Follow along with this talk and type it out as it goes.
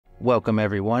Welcome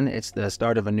everyone, it's the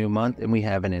start of a new month and we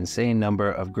have an insane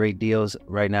number of great deals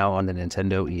right now on the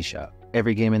Nintendo eShop.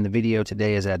 Every game in the video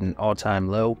today is at an all-time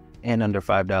low and under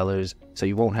 $5, so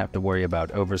you won't have to worry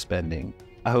about overspending.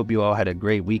 I hope you all had a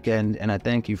great weekend and I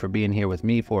thank you for being here with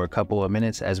me for a couple of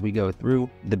minutes as we go through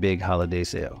the big holiday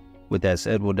sale. With that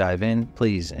said, we'll dive in.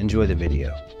 Please enjoy the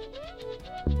video.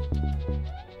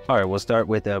 Alright, we'll start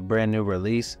with a brand new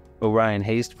release, Orion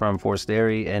Haste from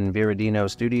Forsteri and Viridino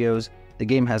Studios. The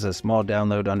game has a small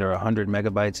download under 100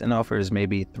 megabytes and offers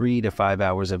maybe 3 to 5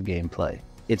 hours of gameplay.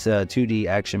 It's a 2D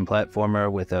action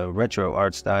platformer with a retro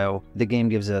art style. The game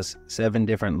gives us 7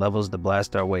 different levels to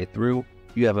blast our way through.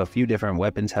 You have a few different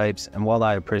weapon types, and while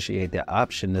I appreciate the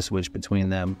option to switch between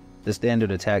them, the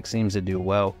standard attack seems to do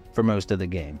well for most of the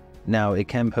game. Now, it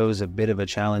can pose a bit of a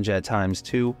challenge at times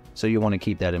too, so you want to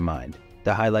keep that in mind.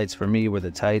 The highlights for me were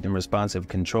the tight and responsive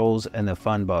controls and the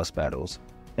fun boss battles.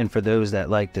 And for those that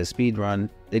like to speedrun,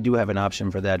 they do have an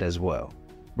option for that as well.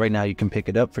 Right now you can pick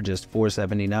it up for just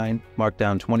 $4.79, marked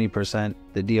down 20%.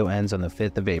 The deal ends on the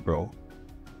 5th of April.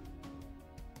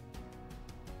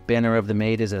 Banner of the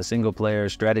Maid is a single-player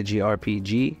strategy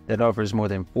RPG that offers more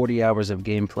than 40 hours of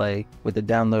gameplay with a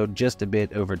download just a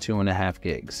bit over 2.5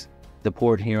 gigs. The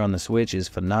port here on the Switch is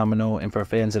phenomenal, and for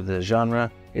fans of the genre,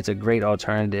 it's a great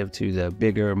alternative to the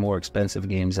bigger, more expensive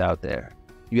games out there.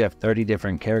 You have 30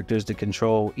 different characters to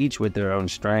control, each with their own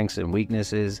strengths and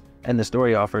weaknesses, and the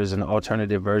story offers an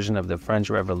alternative version of the French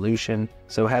Revolution,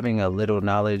 so having a little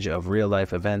knowledge of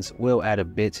real-life events will add a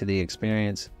bit to the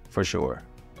experience, for sure.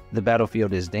 The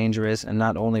battlefield is dangerous, and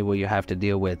not only will you have to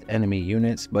deal with enemy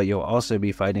units, but you'll also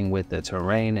be fighting with the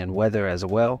terrain and weather as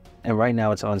well, and right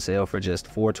now it's on sale for just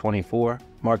 $4.24,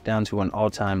 marked down to an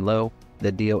all-time low.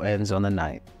 The deal ends on the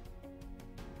 9th.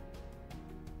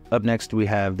 Up next we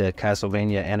have the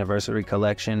Castlevania Anniversary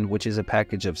Collection, which is a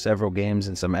package of several games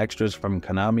and some extras from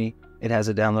Konami. It has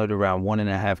a download around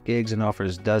 1.5 gigs and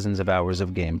offers dozens of hours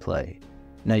of gameplay.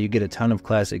 Now you get a ton of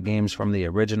classic games from the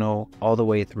original, all the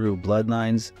way through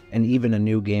Bloodlines, and even a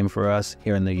new game for us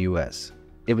here in the US.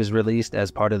 It was released as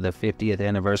part of the 50th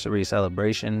anniversary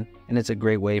celebration, and it's a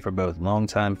great way for both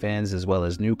longtime fans as well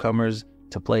as newcomers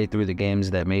to play through the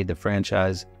games that made the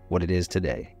franchise what it is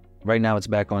today. Right now it's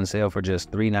back on sale for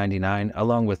just $3.99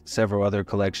 along with several other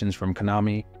collections from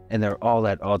Konami, and they're all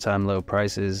at all-time low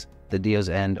prices. The deals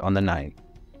end on the 9th.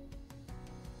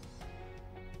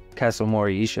 Castle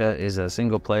Morihisa is a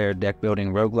single-player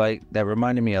deck-building roguelike that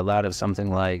reminded me a lot of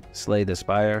something like Slay the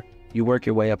Spire. You work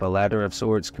your way up a ladder of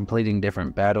sorts, completing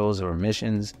different battles or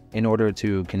missions in order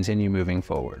to continue moving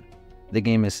forward. The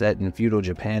game is set in feudal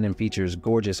Japan and features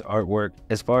gorgeous artwork.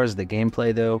 As far as the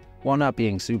gameplay though, while not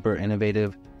being super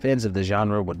innovative, fans of the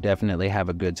genre would definitely have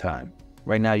a good time.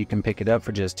 Right now you can pick it up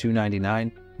for just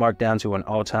 $2.99, marked down to an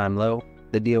all-time low.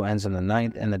 The deal ends on the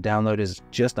 9th and the download is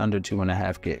just under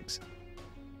 2.5 gigs.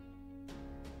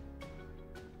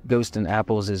 Ghosts and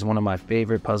Apples is one of my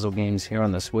favorite puzzle games here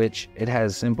on the Switch. It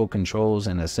has simple controls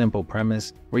and a simple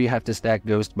premise where you have to stack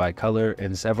ghosts by color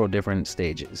in several different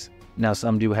stages. Now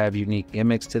some do have unique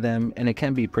gimmicks to them, and it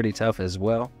can be pretty tough as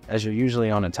well, as you're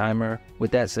usually on a timer.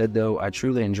 With that said though, I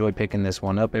truly enjoy picking this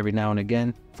one up every now and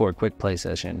again for a quick play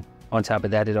session. On top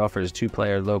of that, it offers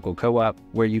 2-player local co-op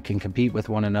where you can compete with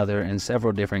one another in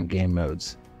several different game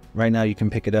modes. Right now you can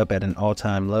pick it up at an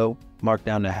all-time low, marked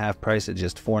down to half price at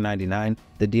just $4.99.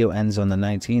 The deal ends on the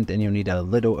 19th and you'll need a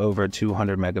little over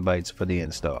 200 megabytes for the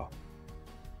install.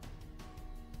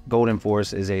 Golden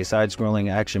Force is a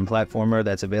side-scrolling action platformer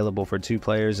that's available for 2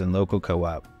 players and local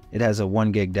co-op. It has a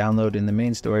 1 gig download and the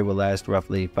main story will last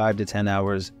roughly 5 to 10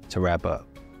 hours to wrap up.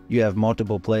 You have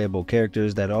multiple playable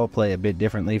characters that all play a bit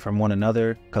differently from one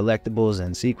another, collectibles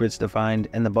and secrets to find,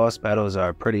 and the boss battles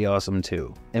are pretty awesome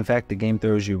too. In fact, the game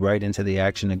throws you right into the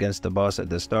action against the boss at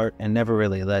the start and never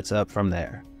really lets up from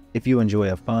there. If you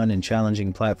enjoy a fun and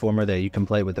challenging platformer that you can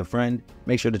play with a friend,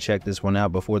 make sure to check this one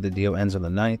out before the deal ends on the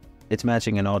 9th. It's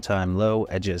matching an all-time low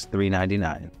at just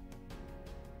 $3.99.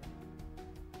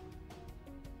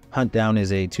 Hunt Down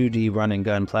is a 2D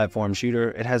run-and-gun platform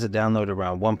shooter. It has a download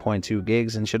around 1.2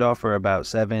 gigs and should offer about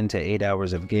 7 to 8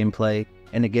 hours of gameplay,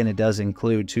 and again it does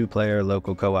include 2-player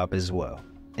local co-op as well.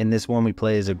 In this one we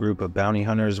play as a group of bounty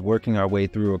hunters working our way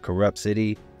through a corrupt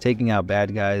city, taking out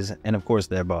bad guys and of course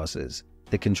their bosses.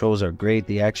 The controls are great,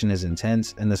 the action is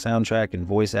intense, and the soundtrack and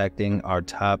voice acting are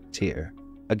top tier.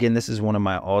 Again, this is one of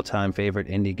my all-time favorite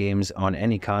indie games on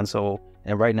any console,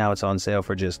 and right now it's on sale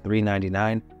for just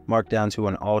 $3.99, marked down to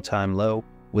an all-time low,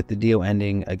 with the deal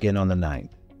ending again on the 9th.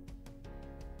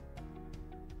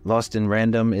 Lost in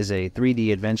Random is a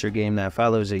 3D adventure game that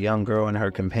follows a young girl and her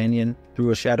companion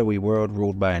through a shadowy world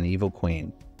ruled by an evil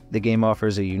queen. The game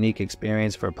offers a unique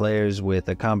experience for players with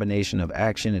a combination of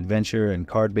action, adventure, and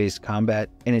card-based combat,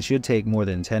 and it should take more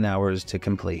than 10 hours to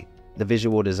complete. The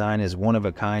visual design is one of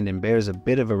a kind and bears a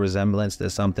bit of a resemblance to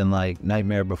something like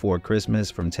Nightmare Before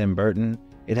Christmas from Tim Burton.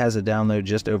 It has a download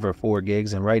just over 4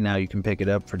 gigs, and right now you can pick it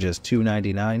up for just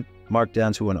 $2.99, marked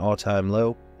down to an all-time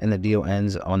low, and the deal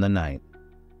ends on the 9th.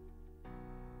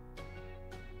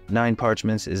 9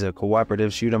 Parchments is a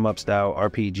cooperative shoot-'em-up style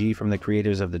RPG from the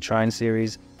creators of the Trine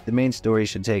series. The main story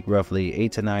should take roughly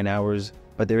 8 to 9 hours,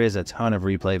 but there is a ton of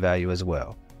replay value as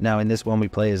well. Now in this one we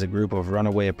play as a group of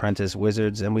runaway apprentice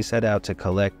wizards, and we set out to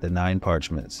collect the 9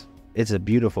 Parchments. It's a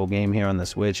beautiful game here on the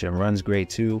Switch and runs great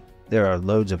too. There are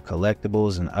loads of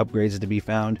collectibles and upgrades to be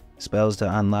found, spells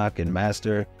to unlock and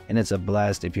master, and it's a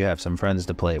blast if you have some friends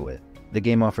to play with. The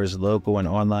game offers local and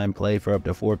online play for up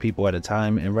to 4 people at a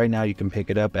time, and right now you can pick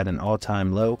it up at an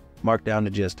all-time low, marked down to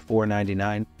just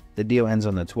 $4.99. The deal ends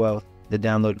on the 12th. The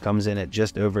download comes in at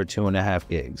just over 2.5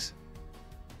 gigs.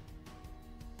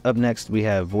 Up next we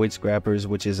have Void Scrappers,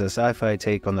 which is a sci-fi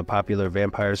take on the popular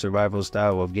vampire survival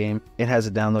style of game. It has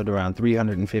a download around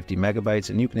 350 megabytes,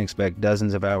 and you can expect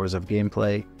dozens of hours of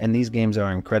gameplay, and these games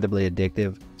are incredibly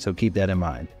addictive, so keep that in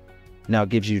mind. Now it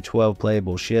gives you 12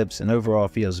 playable ships and overall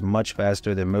feels much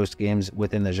faster than most games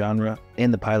within the genre,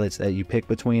 and the pilots that you pick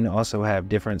between also have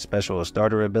different special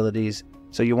starter abilities,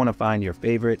 so you want to find your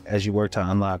favorite as you work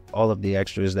to unlock all of the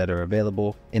extras that are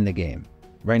available in the game.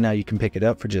 Right now you can pick it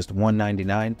up for just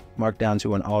 $1.99, marked down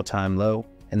to an all-time low,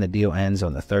 and the deal ends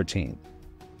on the 13th.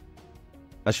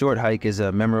 A Short Hike is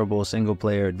a memorable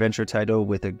single-player adventure title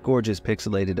with a gorgeous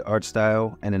pixelated art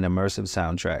style and an immersive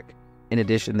soundtrack. In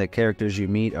addition, the characters you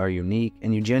meet are unique,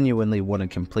 and you genuinely want to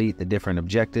complete the different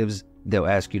objectives they'll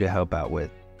ask you to help out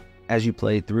with. As you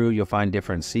play through, you'll find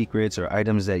different secrets or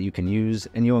items that you can use,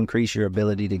 and you'll increase your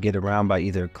ability to get around by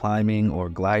either climbing or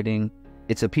gliding.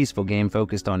 It's a peaceful game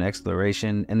focused on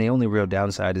exploration, and the only real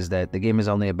downside is that the game is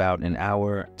only about an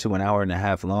hour to an hour and a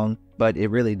half long, but it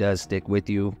really does stick with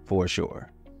you for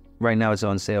sure. Right now it's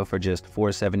on sale for just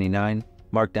 $4.79,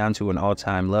 marked down to an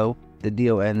all-time low. The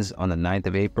deal ends on the 9th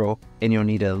of April, and you'll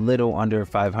need a little under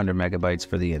 500 megabytes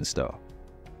for the install.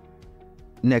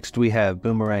 Next we have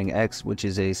Boomerang X, which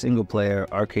is a single-player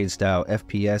arcade-style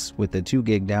FPS with a 2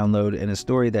 gig download and a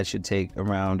story that should take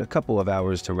around a couple of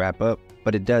hours to wrap up,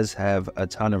 but it does have a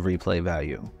ton of replay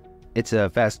value. It's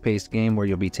a fast-paced game where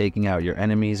you'll be taking out your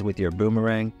enemies with your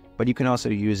boomerang, but you can also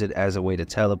use it as a way to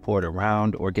teleport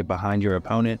around or get behind your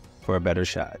opponent for a better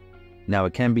shot. Now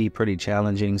it can be pretty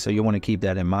challenging, so you'll want to keep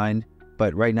that in mind,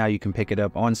 but right now you can pick it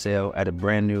up on sale at a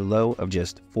brand new low of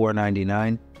just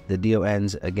 $4.99. The deal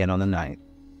ends again on the 9th.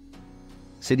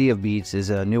 City of Beats is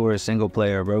a newer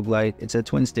single-player roguelite. It's a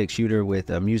twin-stick shooter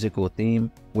with a musical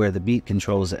theme where the beat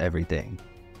controls everything.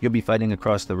 You'll be fighting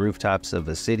across the rooftops of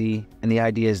a city, and the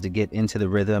idea is to get into the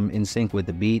rhythm in sync with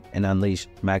the beat and unleash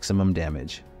maximum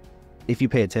damage. If you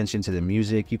pay attention to the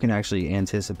music, you can actually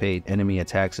anticipate enemy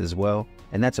attacks as well,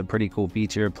 and that's a pretty cool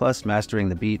feature. Plus, mastering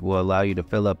the beat will allow you to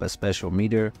fill up a special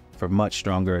meter for much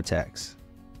stronger attacks.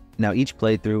 Now each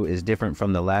playthrough is different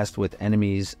from the last, with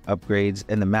enemies, upgrades,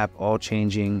 and the map all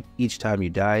changing each time you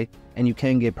die, and you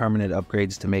can get permanent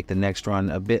upgrades to make the next run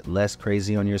a bit less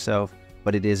crazy on yourself,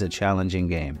 but it is a challenging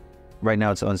game. Right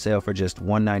now it's on sale for just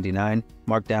 $1.99,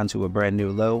 marked down to a brand new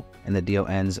low, and the deal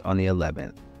ends on the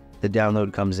 11th. The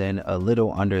download comes in a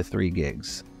little under 3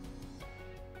 gigs.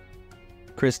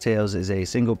 Chris Tales is a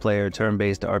single-player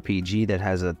turn-based RPG that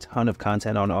has a ton of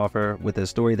content on offer with a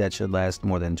story that should last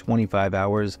more than 25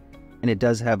 hours, and it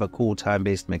does have a cool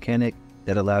time-based mechanic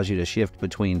that allows you to shift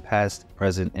between past,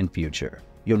 present, and future.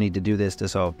 You'll need to do this to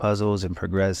solve puzzles and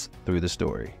progress through the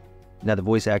story. Now the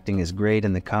voice acting is great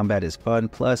and the combat is fun,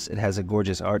 plus it has a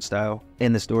gorgeous art style,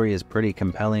 and the story is pretty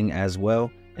compelling as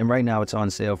well, and right now it's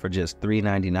on sale for just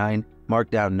 $3.99,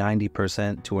 marked down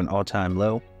 90% to an all-time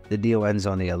low. The deal ends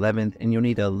on the 11th, and you'll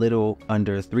need a little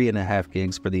under 3.5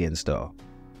 gigs for the install.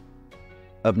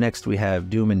 Up next we have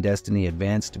Doom and Destiny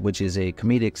Advanced, which is a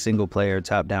comedic single-player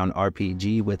top-down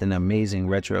RPG with an amazing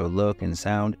retro look and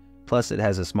sound. Plus it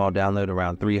has a small download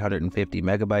around 350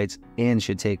 megabytes and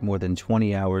should take more than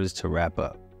 20 hours to wrap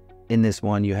up. In this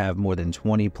one you have more than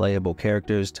 20 playable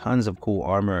characters, tons of cool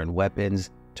armor and weapons,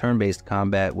 turn-based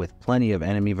combat with plenty of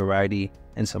enemy variety,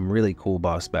 and some really cool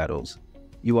boss battles.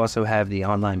 You also have the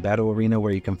online battle arena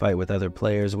where you can fight with other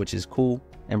players, which is cool,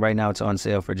 and right now it's on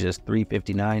sale for just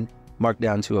 $3.59, marked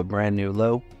down to a brand new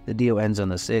low. The deal ends on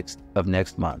the 6th of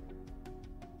next month.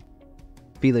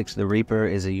 Felix the Reaper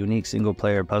is a unique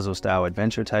single-player puzzle-style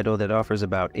adventure title that offers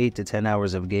about 8 to 10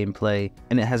 hours of gameplay,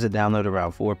 and it has a download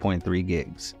around 4.3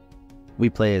 gigs. We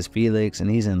play as Felix,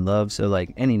 and he's in love, so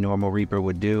like any normal Reaper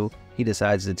would do, he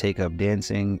decides to take up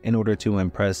dancing in order to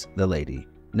impress the lady.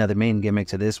 Now the main gimmick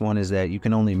to this one is that you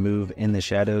can only move in the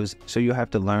shadows, so you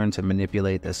have to learn to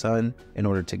manipulate the sun in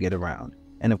order to get around.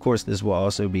 And of course this will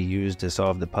also be used to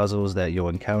solve the puzzles that you'll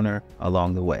encounter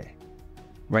along the way.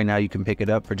 Right now you can pick it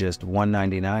up for just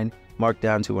 $1.99, marked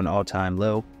down to an all-time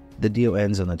low. The deal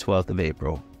ends on the 12th of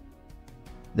April.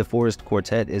 The Forest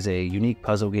Quartet is a unique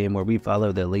puzzle game where we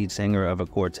follow the lead singer of a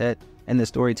quartet, and the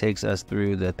story takes us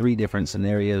through the 3 different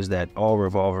scenarios that all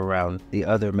revolve around the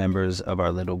other members of our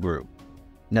little group.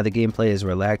 Now the gameplay is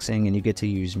relaxing, and you get to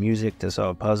use music to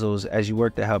solve puzzles as you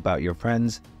work to help out your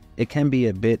friends. It can be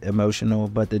a bit emotional,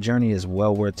 but the journey is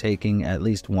well worth taking at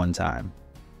least one time.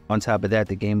 On top of that,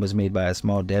 the game was made by a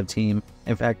small dev team.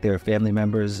 In fact, they're family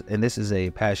members, and this is a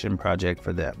passion project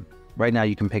for them. Right now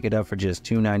you can pick it up for just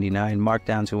 $2.99, marked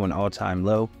down to an all-time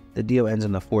low. The deal ends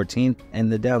on the 14th, and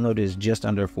the download is just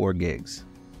under 4 gigs.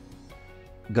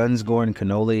 Guns, Gore, and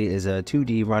Cannoli is a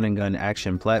 2D run-and-gun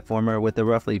action platformer with a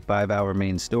roughly 5-hour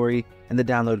main story, and the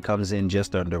download comes in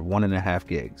just under 1.5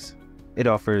 gigs. It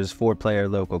offers 4-player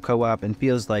local co-op and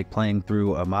feels like playing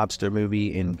through a mobster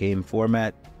movie in game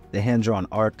format. The hand-drawn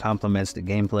art complements the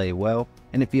gameplay well,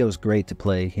 and it feels great to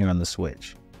play here on the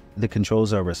Switch. The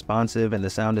controls are responsive, and the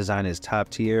sound design is top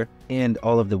tier, and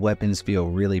all of the weapons feel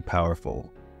really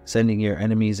powerful. Sending your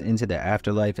enemies into the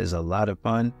afterlife is a lot of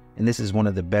fun, and this is one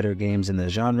of the better games in the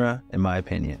genre, in my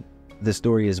opinion. The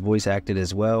story is voice acted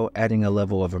as well, adding a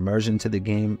level of immersion to the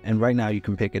game, and right now you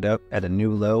can pick it up at a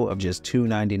new low of just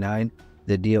 $2.99.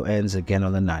 The deal ends again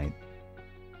on the 9th.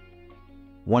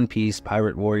 One Piece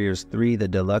Pirate Warriors 3, the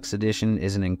Deluxe Edition,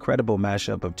 is an incredible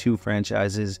mashup of 2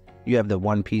 franchises. You have the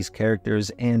One Piece characters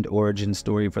and origin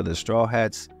story for the Straw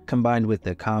Hats, combined with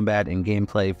the combat and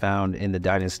gameplay found in the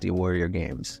Dynasty Warrior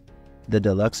games. The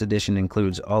Deluxe Edition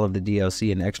includes all of the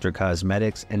DLC and extra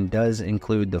cosmetics, and does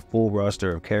include the full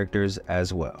roster of characters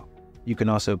as well. You can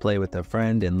also play with a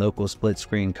friend in local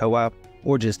split-screen co-op,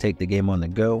 or just take the game on the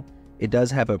go. It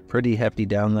does have a pretty hefty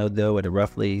download though, at a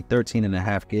roughly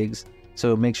 13.5 gigs,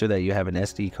 so make sure that you have an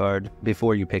SD card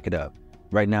before you pick it up.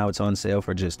 Right now it's on sale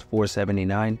for just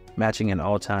 $4.79, matching an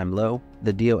all-time low.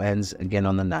 The deal ends again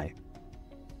on the 9th.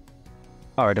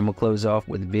 Alright, and we'll close off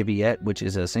with Viviette, which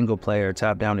is a single-player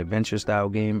top-down adventure-style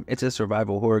game. It's a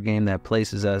survival horror game that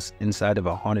places us inside of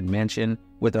a haunted mansion,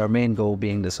 with our main goal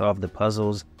being to solve the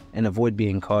puzzles and avoid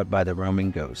being caught by the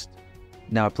roaming ghost.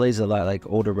 Now it plays a lot like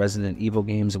older Resident Evil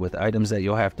games, with items that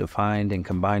you'll have to find and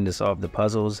combine to solve the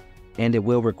puzzles, and it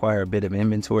will require a bit of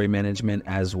inventory management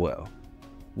as well.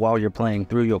 While you're playing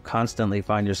through, you'll constantly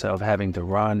find yourself having to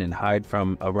run and hide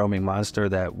from a roaming monster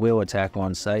that will attack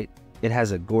on sight. It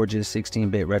has a gorgeous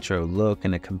 16-bit retro look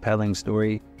and a compelling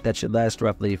story that should last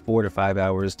roughly 4 to 5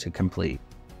 hours to complete.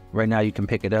 Right now you can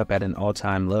pick it up at an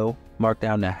all-time low, marked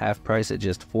down to half price at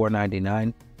just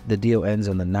 $4.99. The deal ends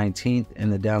on the 19th,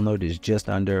 and the download is just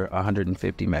under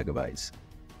 150 megabytes.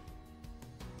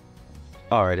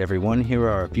 Alright everyone, here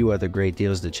are a few other great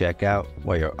deals to check out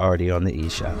while you're already on the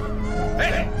eShop.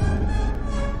 Hey!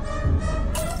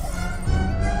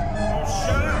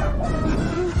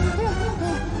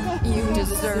 You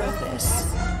deserve this.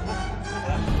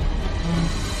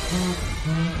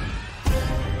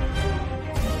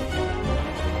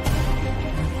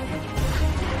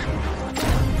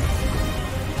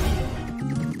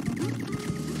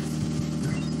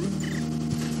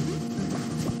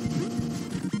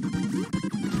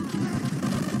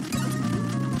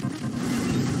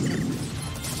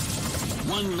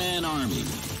 One-man army.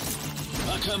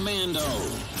 A commando.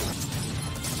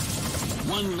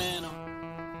 One-man army.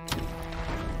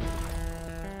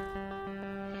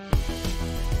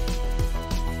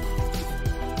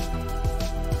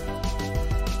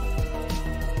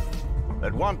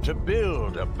 That want to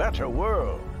build a better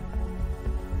world.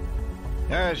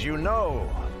 As you know,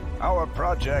 our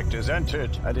project has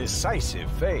entered a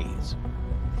decisive phase.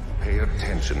 Pay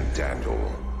attention, Daniel.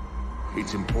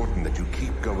 It's important that you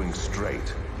keep going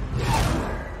straight.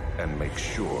 And make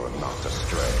sure not to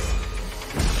stray.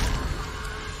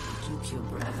 Keep your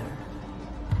brother.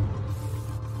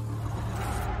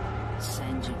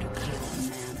 Send you to kill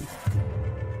men.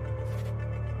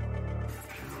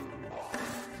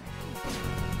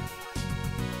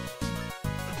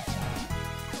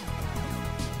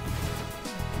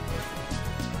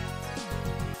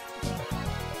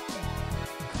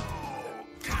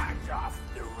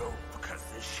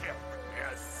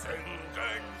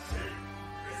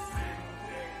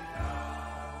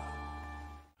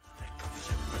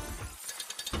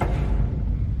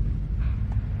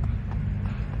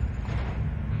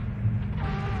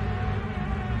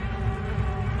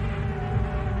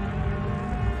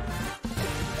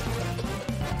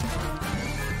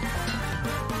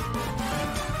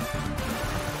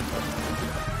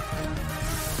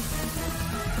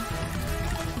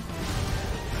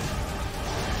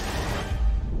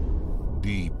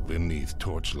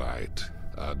 torchlight,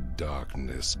 a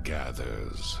darkness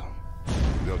gathers.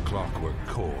 The clockwork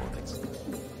chords.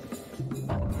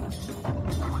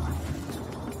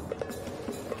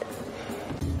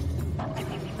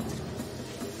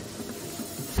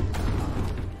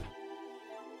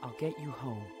 I'll get you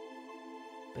home.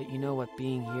 But you know what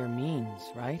being here means,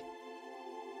 right?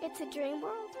 It's a dream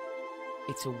world?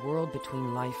 It's a world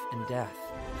between life and death.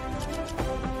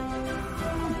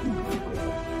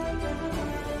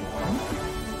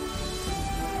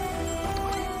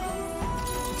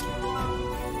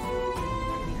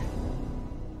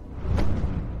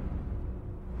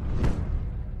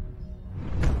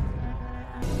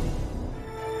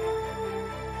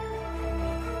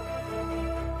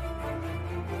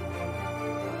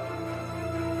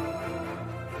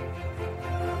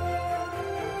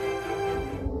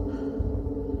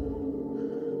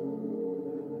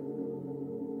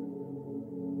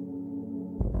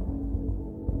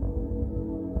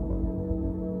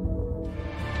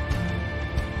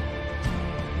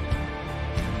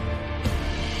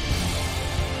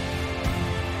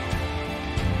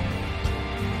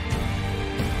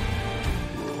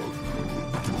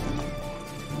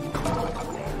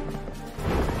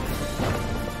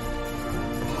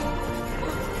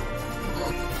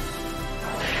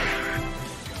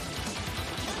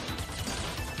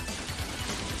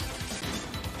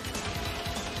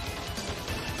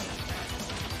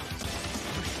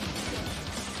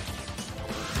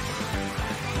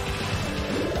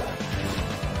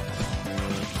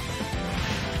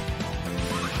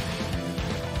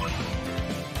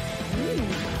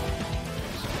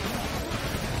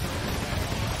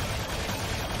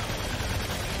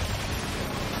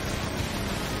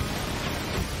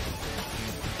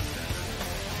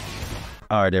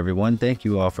 Alright everyone, thank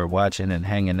you all for watching and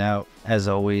hanging out. As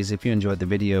always, if you enjoyed the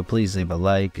video, please leave a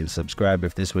like and subscribe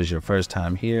if this was your first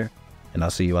time here, and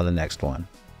I'll see you on the next one.